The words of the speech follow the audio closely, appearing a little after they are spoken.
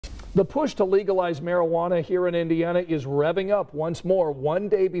The push to legalize marijuana here in Indiana is revving up once more, one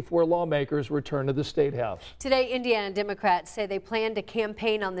day before lawmakers return to the Statehouse. Today, Indiana Democrats say they plan to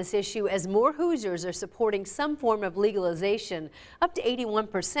campaign on this issue as more Hoosiers are supporting some form of legalization, up to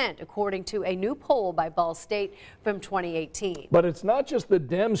 81%, according to a new poll by Ball State from 2018. But it's not just the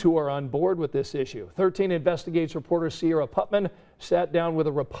Dems who are on board with this issue. 13 Investigates reporter Sierra Putman sat down with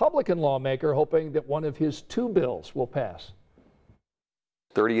a Republican lawmaker hoping that one of his two bills will pass.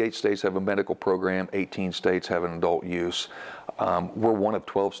 38 states have a medical program, 18 states have an adult use. We're one of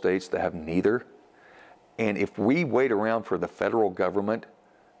 12 states that have neither. And if we wait around for the federal government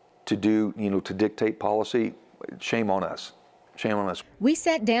to do, to dictate policy, shame on us. Shame on us. We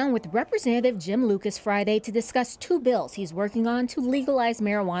sat down with Representative Jim Lucas Friday to discuss two bills he's working on to legalize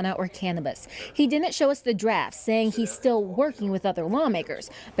marijuana or cannabis. He didn't show us the draft, saying he's still working with other lawmakers,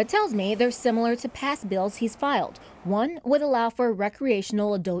 but tells me they're similar to past bills he's filed. One would allow for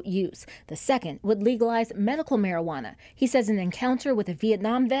recreational adult use. The second would legalize medical marijuana. He says an encounter with a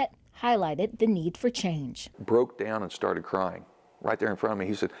Vietnam vet highlighted the need for change. Broke down and started crying right there in front of me.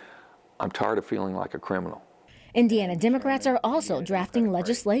 He said, "I'm tired of feeling like a criminal." Indiana Democrats are also drafting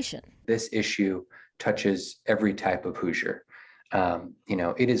legislation. This issue touches every type of Hoosier.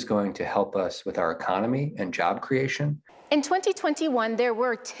 It is going to help us with our economy and job creation. In 2021, there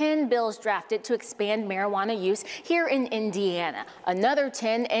were 10 bills drafted to expand marijuana use here in Indiana. Another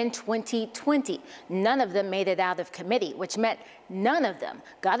 10 in 2020. None of them made it out of committee, which meant none of them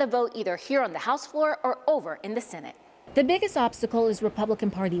got a vote either here on the House floor or over in the Senate. The biggest obstacle is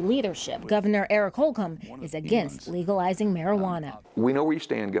Republican Party leadership. Governor Eric Holcomb is against legalizing marijuana. We know where you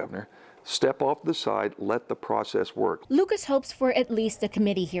stand, Governor. Step off the side, let the process work. Lucas hopes for at least a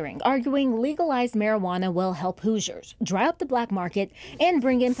committee hearing, arguing legalized marijuana will help Hoosiers, dry up the black market, and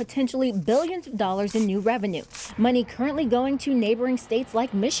bring in potentially billions of dollars in new revenue. Money currently going to neighboring states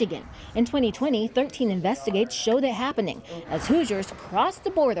like Michigan. In 2020, 13 Investigates showed it happening as Hoosiers crossed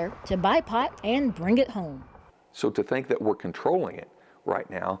the border to buy pot and bring it home. So to think that we're controlling it right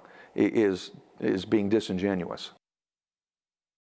now is being disingenuous.